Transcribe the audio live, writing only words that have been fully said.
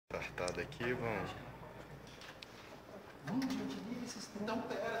startada aqui, vamos. Então,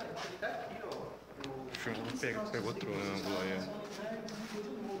 pera, tem que ligar aqui, ó. O filme pegou outro ângulo aí.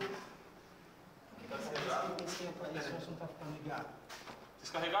 Vocês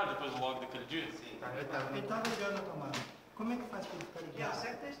carregaram depois o log daquele dia? Sim. Ele tava ligando a tomada. Como é que faz pra ele ficar ligado?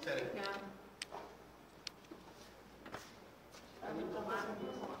 Certo, está ligado.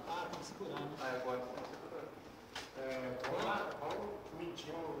 Ah, tem que segurar, né? Ah, agora você está segurando. Vamos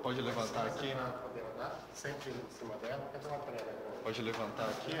medir o... Pode levantar aqui? Sempre em cima dela, cadê uma prega? Pode levantar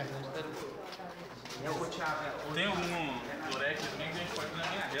aqui? Eu vou te abrir. Tem algum durex também que a gente pode ir na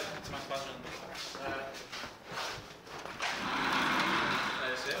linha reta, que é mais fácil de andar.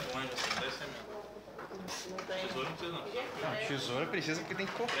 Esse aí é bom, assim, deve ser mesmo. Tesoura não precisa não. Não, tesoura precisa porque tem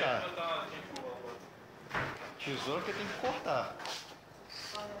que cortar. Tesoura porque tem que cortar.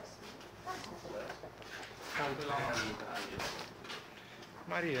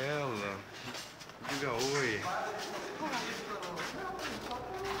 Mariela, diga oi.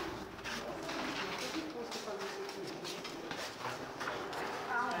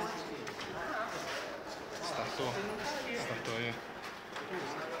 Startou? Startou aí.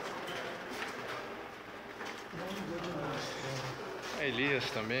 A Elias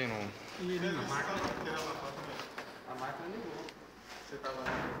também não. A máquina ligou. Você estava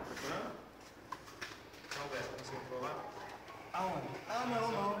procurando? Alberto, você entrou lá? Aonde? Ah,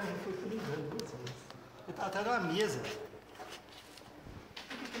 não, foi por engano, duas vezes. Ele tá atrás de uma mesa.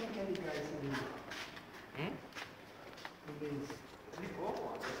 Por que não quer ligar esse vídeo? Ligou, pô.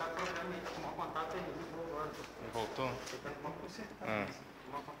 Você está programando com o contato, ele ligou agora. Voltou? Você está com uma consertada. Ah,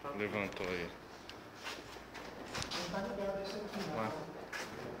 levantou aí. Não tá ligado isso aqui, não. Ué.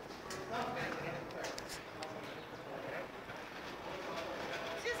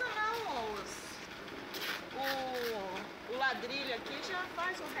 Precisa não, o ladrilho aqui já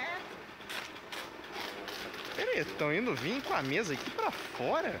faz o reto. Peraí, estão indo vir com a mesa aqui pra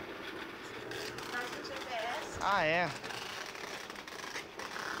fora? Tá com GPS. Ah, é.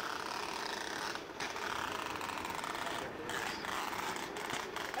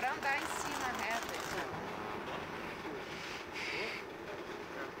 Pra andar em cima reta.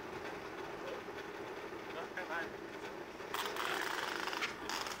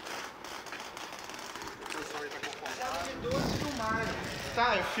 Precisava de dois filmagens.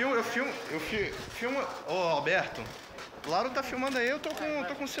 Tá, eu filmo. Ô, Alberto, o Lauro tá filmando aí, eu tô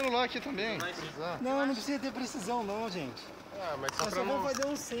com o celular aqui também. Não, não precisa ter precisão não, gente. Ah, mas só Nós pra só não... vamos fazer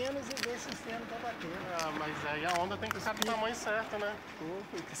uns senos e ver se o seno tá batendo. Ah, mas aí a onda tem que ficar do tamanho certo, né? Pô,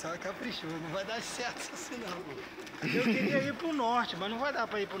 que só caprichou, não vai dar certo assim não. Eu queria ir pro norte, mas não vai dar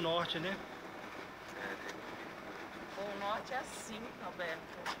pra ir pro norte, né? O norte é assim, Alberto.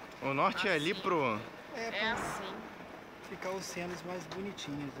 O norte é ali pro. É pra assim. ficar os senos mais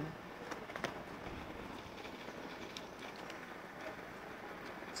bonitinhos, né?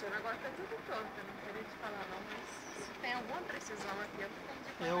 O senhor agora tá tudo pronto, eu não queria te falar não, mas se tem alguma precisão aqui, eu tenho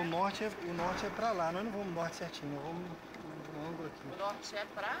de falar. O norte é pra lá, nós não vamos no norte certinho, nós vamos no ângulo aqui. O norte é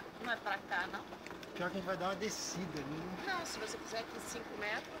pra... não é pra cá, não? Pior que a gente vai dar uma descida ali, né? Não, se você quiser aqui 5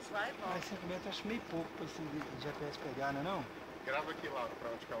 metros, vai e volta. Mas 5 metros eu acho meio pouco pra esse GPS pegar, não é não? Grava aqui, Laura, pra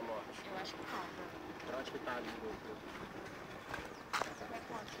onde que é o norte. Eu acho que não, tá? Pra onde que tá ali? Você vai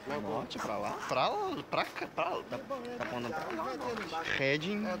quanto? Não, norte pra lá? Pra cá, tá pondo pra lá.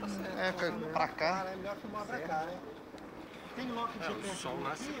 Heading pra cá. É melhor filmar pra cá, né? Tem lock de o GPS sol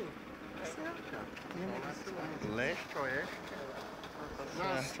nasce aqui? Leste, oeste.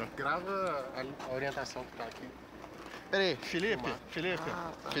 Nossa, grava a orientação que tá aqui. Peraí, Felipe, Ele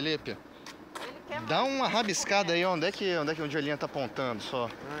quer dá mais uma de rabiscada aí, 5 onde é que a linha tá apontando só?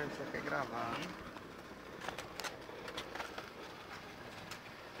 Ah, ele só quer gravar.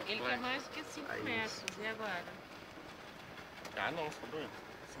 metros. Ele quer mais do que 5 metros, e agora? Ah, não, tá doido.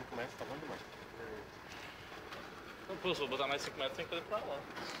 5 metros tá bom demais. Então, pô, se eu botar mais 5 metros, tem que ir pra lá.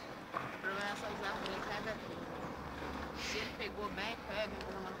 O problema é essas árvores, ele pega tudo. Se ele pegou bem, pega,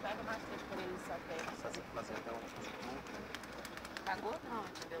 mas não pega mais tempo por ele só pega. Fazer até um... Pagou não,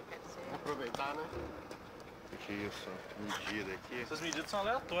 entendeu? Quer dizer... Vamos aproveitar, né? Isso, medida aqui. Essas medidas são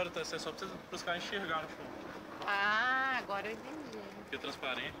aleatórias, tá? Isso é só pra os caras enxergarem no filme. Ah, agora eu entendi. Porque é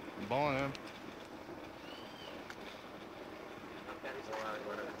transparente. Bom, né?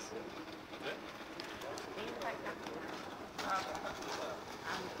 Agora Quem vai cá? Ah,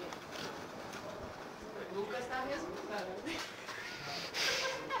 meu Deus. O Lucas tá resultando.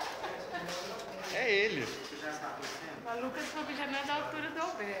 É ele. O Lucas falou já não é da altura do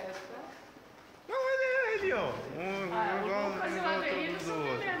Alberto. Não, ele é ele, ó. O Lucas e o Avelino são da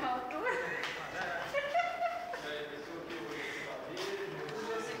mesma altura.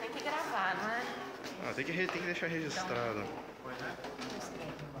 Você tem que Ah, tem que deixar registrado.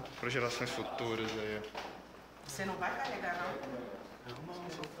 Para gerações futuras aí. Você não vai carregar, não?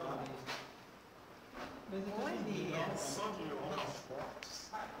 Olha.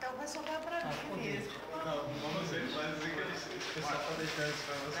 Então vai sobrar pra mim mesmo. Não, vamos ver, vai dizer que o pessoal tá deixando isso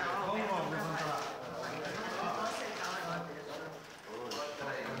pra você. Vamos lá, levanta lá. Eu vou aceitar um negócio desse.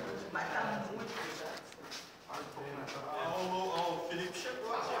 Vai estar muito pesado. O Felipe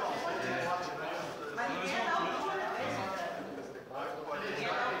chegou aqui, ó. Mas ninguém dá altura, né?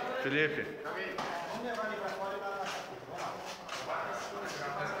 Felipe. Vamos levar ele pra fora e dar na aqui.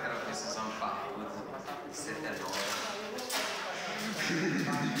 Era precisão de parruda, 79.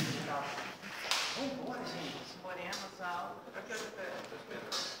 Vambora, gente. Morenos altos.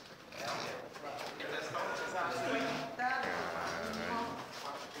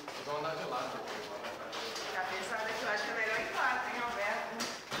 Vamos andar de lado. Cabeçada que eu acho que é melhor em 4, hein, Alberto?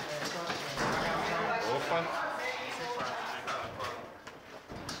 Opa.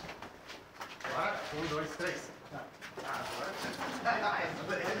 Bora? 1, 2, 3.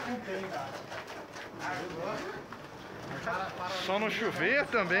 Só não chover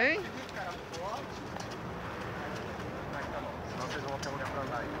também. Senão vocês vão ter um lugar pra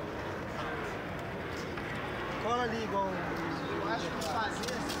andar aí. Cola ali igual. Eu acho que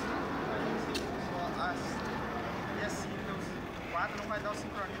fazer assim, e assim, os 4 não vai dar o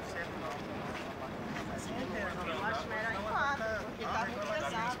sincronismo certo, não. Assim é interno. Eu acho melhor em 4, porque tá muito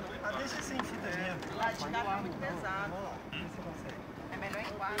pesado. Ah, deixa assim, fita mesmo. Vai te dar muito pesado. Vamos lá, vê se você consegue. É melhor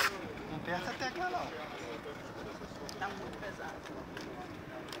em 4. Não aperta a tecla não. Tá muito pesado.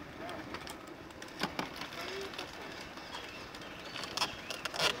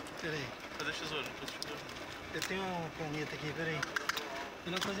 Peraí, Cadê tesouro? Tesouro. eu tenho uma caneta aqui, peraí.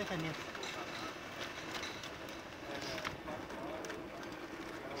 Eu não fazer caneta.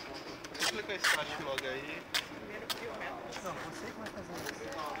 Você clica start logo aí. Não, você que vai fazer isso.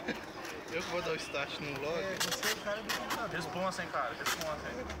 Eu que vou dar o start no log. É, você é o cara do computador. Responsa, hein, cara. Responsa,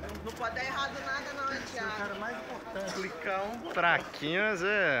 hein. Não pode dar errado nada, não, hein, Você é o Thiago? cara mais importante. Clicar traquinhas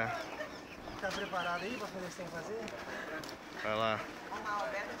é. Tá preparado aí pra fazer o que você tem que fazer? Vai lá. Vamos lá,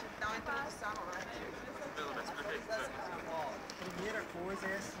 Alberto, tive que dar uma introdução, né? Ó, primeira coisa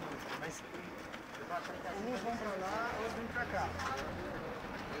é assim, mas uns vão pra lá, outros vêm pra cá.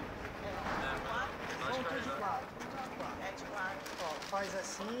 São todos de quatro. É de 4. Ó, faz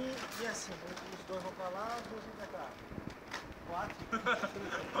assim e assim. Os dois vão pra lá, os dois vão pra cá. 4.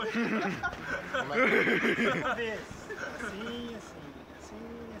 Uma vez. Assim, assim,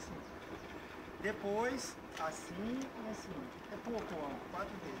 assim, assim. Depois, assim e assim. É pouco, ó. 4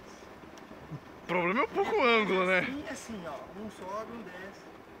 vezes. O problema é um pouco o ângulo, né? Assim, assim, ó. Um sobe, um desce.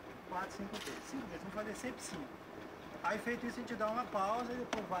 4, 5 vezes. 5 vezes. Vamos fazer sempre 5. Aí feito isso, a gente dá uma pausa e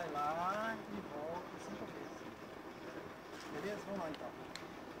depois vai lá e volta 5 vezes. Beleza? Vamos lá então.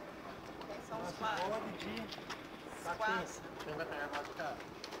 Quem são os Nosso 4? modo de latência. Quem vai pegar mais o cara?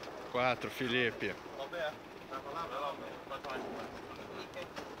 4, Felipe. Alberto. Vai lá, Alberto. Pode falar.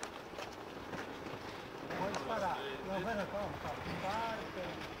 Pode parar. Não, vai não, calma, calma. Para, espera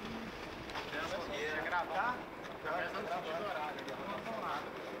um pouquinho. Quer gravar?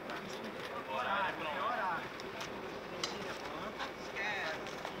 Horário, horário.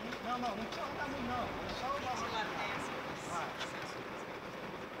 Não, não precisa rodar muito não. É só o nosso Latência. Vai.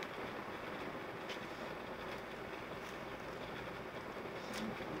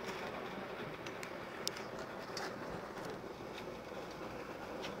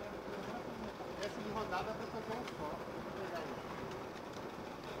 Essa de rodada é pra fazer um só.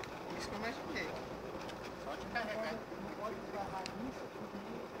 Isso que eu imaginei. Só de carregar. Não pode desgarrar isso.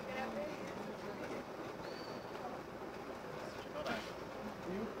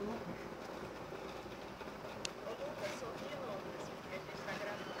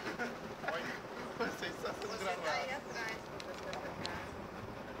 Vocês estão sendo Você tá gravados. aí atrás, professor.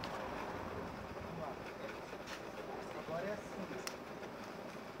 Agora é assim.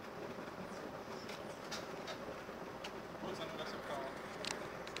 Putz, eu não quero ser calmo.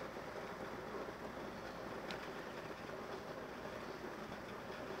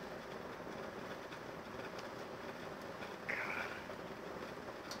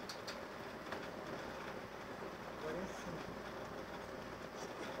 Agora é assim.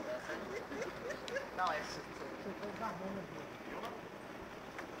 Não, é isso. Você tá esbarrando aqui.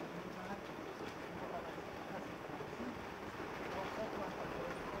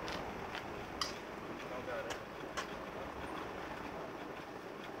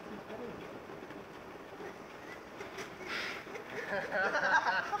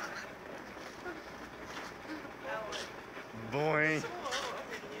 Bom, hein?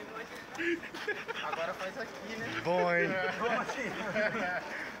 Agora faz aqui, né? Bom, hein? Vamos assim.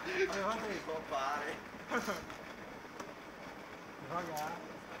 Levanta aí. Compara, hein? Devagar.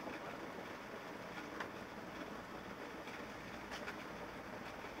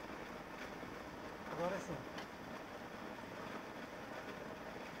 Agora sim.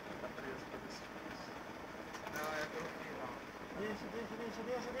 Tá preso pra ver se Não, é que eu fiz, não.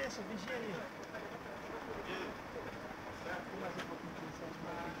 Deixa. Vigia aí. Mais um pouquinho de licença.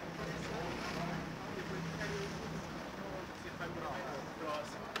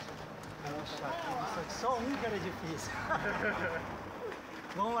 Nossa, só um que era difícil.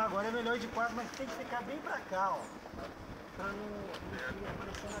 Vamos lá, agora é melhor de 4, mas tem que ficar bem pra cá, ó. Pra não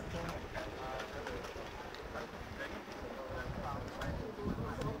aparecer na câmera.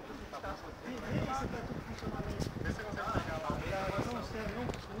 Vê se tá tudo funcionando aí. Vê se você consegue pegar lá.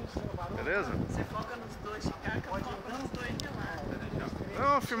 Não, barulho. Beleza? Você foca nos dois de cá, que eu foco nos dois de lá.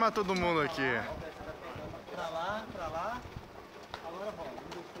 Vamos filmar todo mundo aqui. Pra lá. Agora vamos, não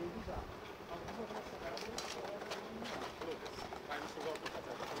deixei de já. Vai no fogão pra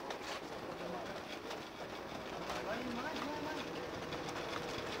fazer. Vai mais.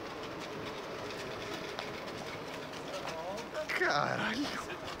 Caralho.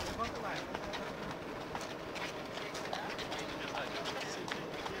 Levanta lá.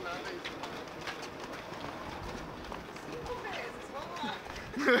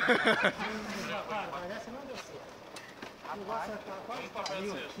 Mas essa não deu certo. O negócio tá quase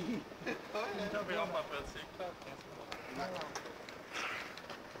caiu aqui. Deixa eu pegar um papel desse aí que tá.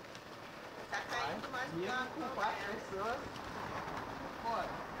 Tá caindo mais do Mesmo com 4 pessoas, fora.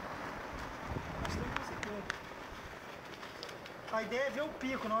 Nós temos que conseguir. A ideia é ver o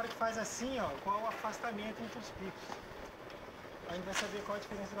pico, na hora que faz assim, ó, qual o afastamento entre os picos. A gente vai saber qual a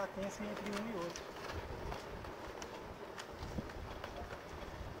diferença de latência entre um e outro.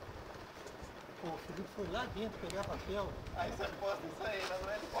 Pô, o Felipe foi lá dentro pegar papel. Aí você posta isso aí, não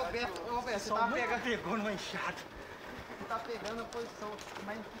é? Ô, Beto, você Só tá nunca pegando. pegou numa enxada. Você tá pegando a posição,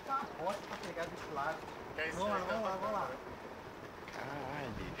 mas não fica uma bosta pra pegar desse lado. Vamos lá.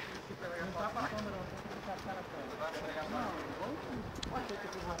 Caralho. Não tá pra câmera, não. Tem que ficar a cara pra câmera. Não, pode ter que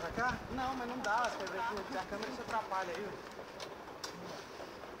puxar pra cá? Não, mas não dá, quer dizer, que a câmera se atrapalha aí.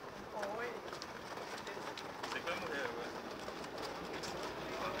 Oi. Você que vai morrer agora.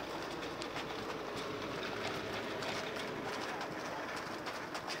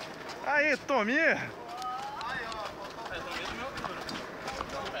 Aí, Tomi. É, tô mesmo meu altura.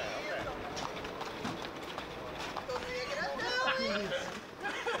 Tô meio grandão, hein?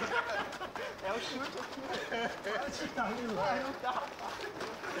 É o chute aqui. Pode estar ali Mas lá. não dá.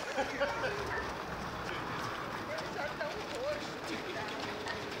 Ele já tá um roxo.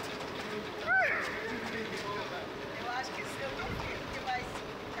 Eu acho que se eu não fico, que vai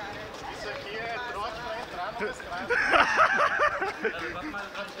sim, cara. Isso aqui é trote pra entrar no mestrado. Levanta mais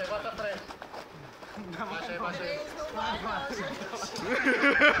atrás. Levanta a frente. Baixa aí. Três não vai não, gente.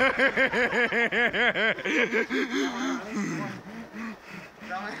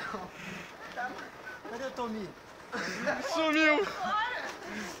 Não é não. Cadê o Tomi? Sumiu.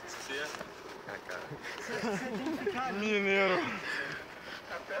 Você tem que ficar ali. Mineiro.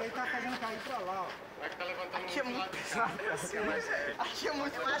 Ele tá fazendo cair pra lá, ó. Vai ficar levantando Aqui é muito pesado. Aqui é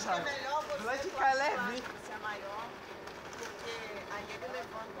muito Eu acho que é pesado. melhor você Vai do ficar lado de leve. lá, você é maior, porque aí ele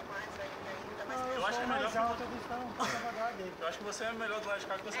levanta mais ainda, mas Não, Eu eu acho sou que é mais melhor alto, eu vou estar um pouco devagar dele. Eu acho que você é melhor do lado de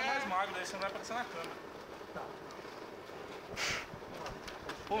cá, que você é mais magro, daí você não vai aparecer na câmera. Tá.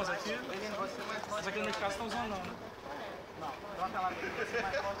 Pô, mas aqui. Menino, você é mais Mas forte. aqui no meu caso não usando não, né? Não, troca lá dentro, você é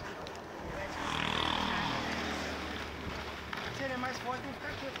mais forte. Se ele é mais forte, tem que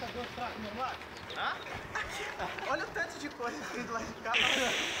ficar aqui, ficar dois fracos no lado. Olha o tanto de coisa que tem do lado de cá.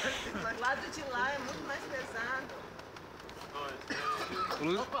 o lado de lá é muito mais pesado.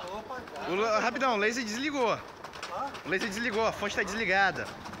 Rapidão, o laser desligou. O laser desligou, a fonte tá desligada.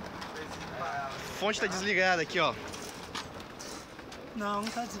 A fonte tá desligada aqui, ó. Não,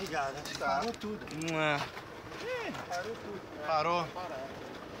 não tá desligado. Parou tudo. Parou tudo. Parou.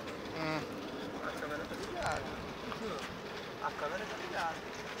 A câmera tá ligada. A câmera tá ligada.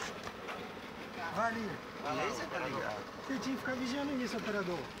 Vai ali. O laser tá ligado. Você tinha que ficar vigiando isso,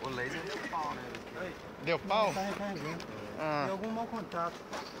 operador. O laser deu pau, né? Deu pau? Tá recarregando. Ah. Tem algum mau contato.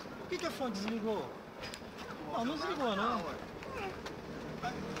 Por que a fonte desligou? Não, não desligou, não.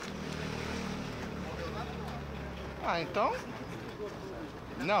 Ah, então?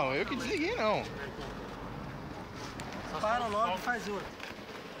 Não, eu que desliguei, não. Para logo e faz outro.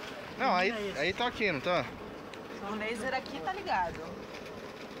 Não, aí tá aqui, não tá? O laser aqui tá ligado.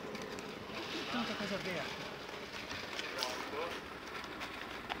 Tanta coisa aberta.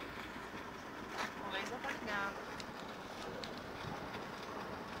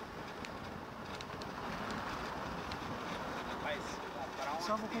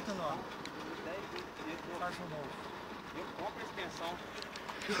 só vou continuar. Faz um novo. Eu compro a extensão.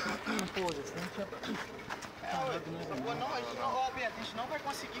 Pô, você não tinha... Não, Alberto, a gente não vai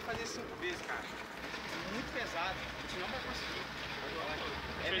conseguir fazer 5 vezes, cara. Muito pesado. A gente não vai conseguir.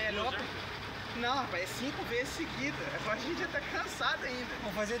 É melhor... Não, rapaz, é 5 vezes seguida. A gente já tá cansado ainda.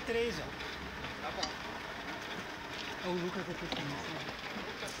 Vamos fazer 3, ó. Tá bom. O Lucas aqui com isso.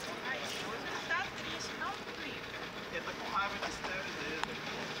 Aí, hoje ele tá triste, não fica. Ele tá com raiva da estéreo dele.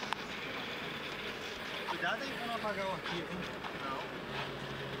 Cuidado aí pra não apagar o arquivo, hein?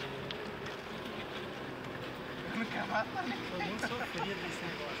 Não quer matar nem. Tô muito sofrido nesse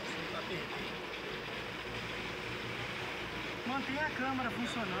negócio, assim, pra perder. Mantenha a câmera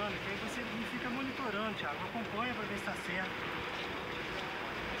funcionando, que aí você fica monitorando, Thiago. Acompanha pra ver se tá certo.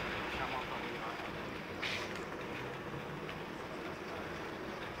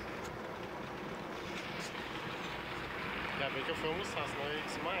 Ainda bem que eu fui almoçar, senão eu ia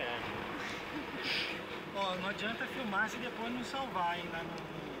desmaiar. Ó, não adianta filmar se depois não salvar aí lá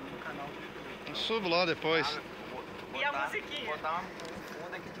no canal do YouTube. Eu subo lá depois. E a musiquinha? Botar um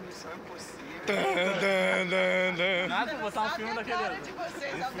fundo aqui de Missão Impossível. Nada, vou botar um filme Sabe a daquele. cara de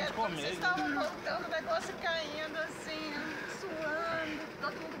vocês, Alberto, quando vocês estavam voltando, o negócio caindo assim, suando,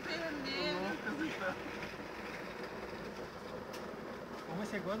 todo mundo vermelho. Pô,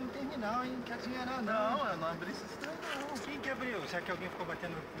 você gosta de um terminal, hein? Não quer dinheiro não. Não, eu não abri esse sistema, não. Quem que abriu? Será que alguém ficou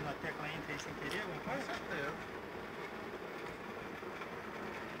batendo na tecla Enter aí sem querer? Com certeza.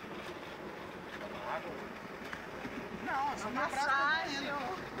 Não, só meu braço tá Massagem. doendo.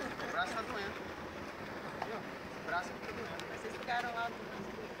 Meu braço tá doendo. O braço tá doendo. Vocês ficaram lá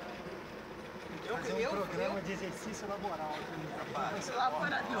Fazer um programa de exercício laboral. no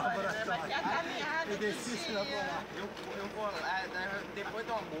laboratório, né? Vai ter a caminhada. Exercício do dia. laboral. Eu vou lá, depois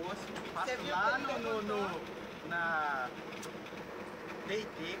do almoço, Você passo viu lá que ele na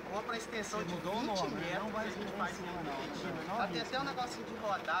D&D, compra a extensão Você de 20 mudou o nome, metros, não vai a gente vir faz em cima, não. direitinho. Não Tá arrisca. tem até um negocinho de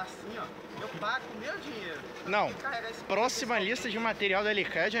rodar assim, ó. Eu pago o meu dinheiro. Não, Tem que carregar esse próxima pessoal. lista de material da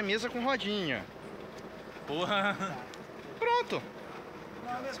LCAD é a mesa com rodinha. Porra! Pronto.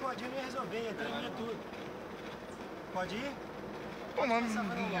 Não, mesmo rodinho não ia resolver, ia tremer tudo. Pode ir? Pô,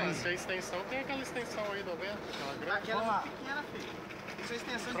 mas... Se a extensão, tem aquela extensão aí do Alberto, aquela grande. Aquela Vamos lá. pequena, filho. Isso é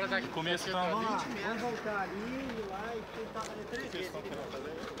extensão Pra de dar 20. começo Então vamos lá. 20 metros. Vamos voltar ali, ir lá e tentar fazer 3 vezes.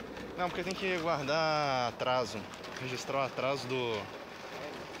 Não, porque tem que guardar atraso. Registrar o atraso do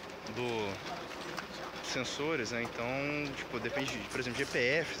sensores, né? Então, tipo, depende, por exemplo,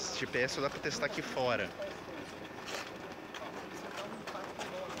 GPS só dá pra testar aqui fora.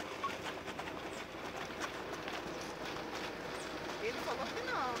 Ele falou que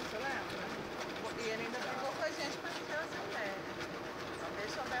não, você lembra? E ele ainda brigou com a gente pra não ter as ideias. Então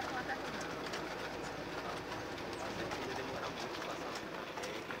deixa o Alberto lá terminando.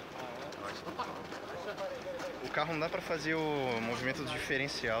 O carro não dá pra fazer o movimento do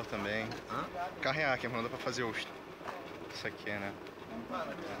diferencial também. O carro é aqui, mas não dá pra fazer o... Isso aqui, né?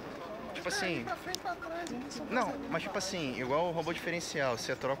 Tipo assim... Pra frente, pra trás. Não, mas tipo assim, igual o robô diferencial,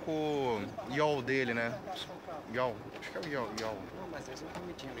 você troca o yaw dele, né? Yaw, acho que é o yaw. Não, mas eles não estão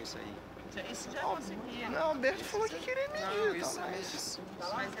medindo isso aí. Isso já conseguia. Não, o Alberto falou que queria medir, Isso tá? é medição.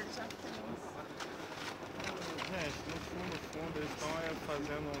 Mas ele já fez. Gente, no fundo, eles estão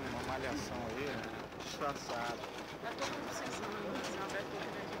fazendo uma malhação aí, disfarçada. Tá todo mundo precisando, assim, o Alberto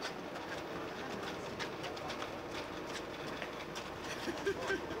queria a gente.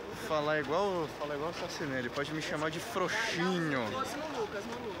 Falar igual o Sarcinelli, pode me chamar de frouxinho. Se fosse no Lucas.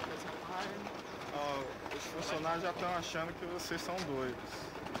 Ai, Ó, os funcionários já estão achando que vocês são doidos.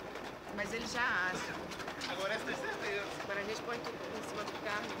 mas ele já acha. Agora essa tem certeza. Quando a gente põe tudo em cima do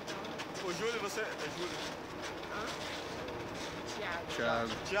carro, então. Ô Júlio, você... É Júlio. Thiago.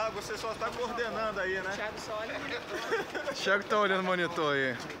 Thiago, você só tá coordenando aí, né? Thiago só olha o monitor. Thiago tá olhando o monitor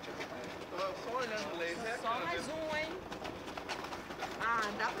aí. Só olhando o laser. Só mais um, hein? Ah,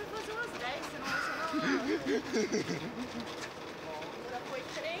 dá pra fazer umas 10, senão você não. Já foi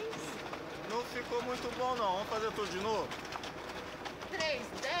 3. Não ficou muito bom não, vamos fazer tudo de novo? 3,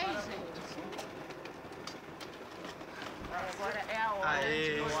 10, gente. Agora é a hora. Aê.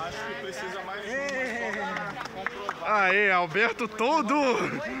 de Eu mostrar, acho que precisa cara. mais uma. Comprovar. Aê, Alberto todo!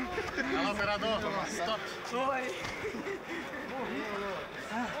 Alô, operador. Stop.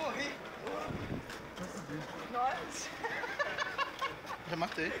 Nossa. Já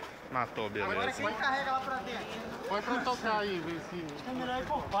matei. Matou, Agora beleza. quem carrega lá pra dentro? Põe pra tocar aí, vê se... É melhor ir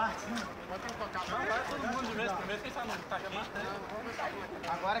por partes, né? Põe pra tocar. Vai todo mundo de vez, primeiro quem tá no tá aqui.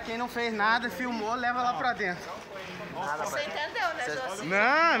 Agora quem não fez nada, filmou, leva lá pra dentro. Ó, Você entendeu, né, José?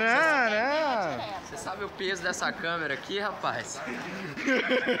 Não. Você sabe o peso dessa câmera aqui, rapaz?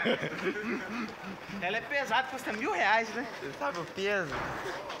 Ela é pesada, custa R$1.000, né? Você sabe o peso?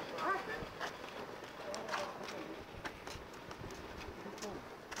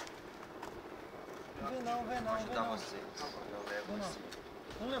 Vem não, vem não, vem Ajudar não. você. Eu levo Vamos lá. você.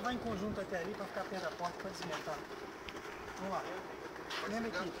 Vamos levar em conjunto até ali pra ficar perto da porta pra desmontar. Vamos lá. Lembra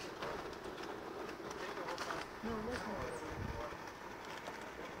aqui. Não, não.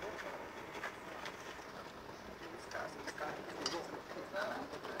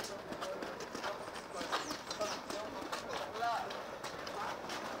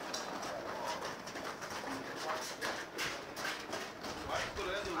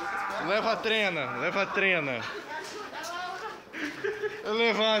 Leva a trena, leva a trena.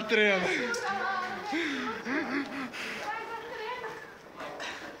 Leva a trena.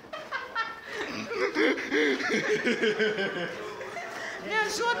 Me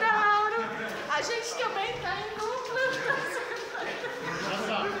ajuda, Laura. A gente também tá em dupla.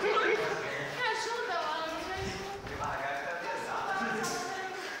 Me ajuda, Laura.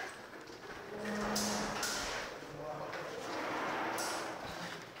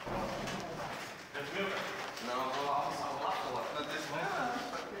 Não, vou lá fora.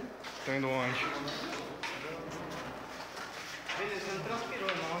 Tô indo onde? Beleza, você não transpirou,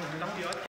 não.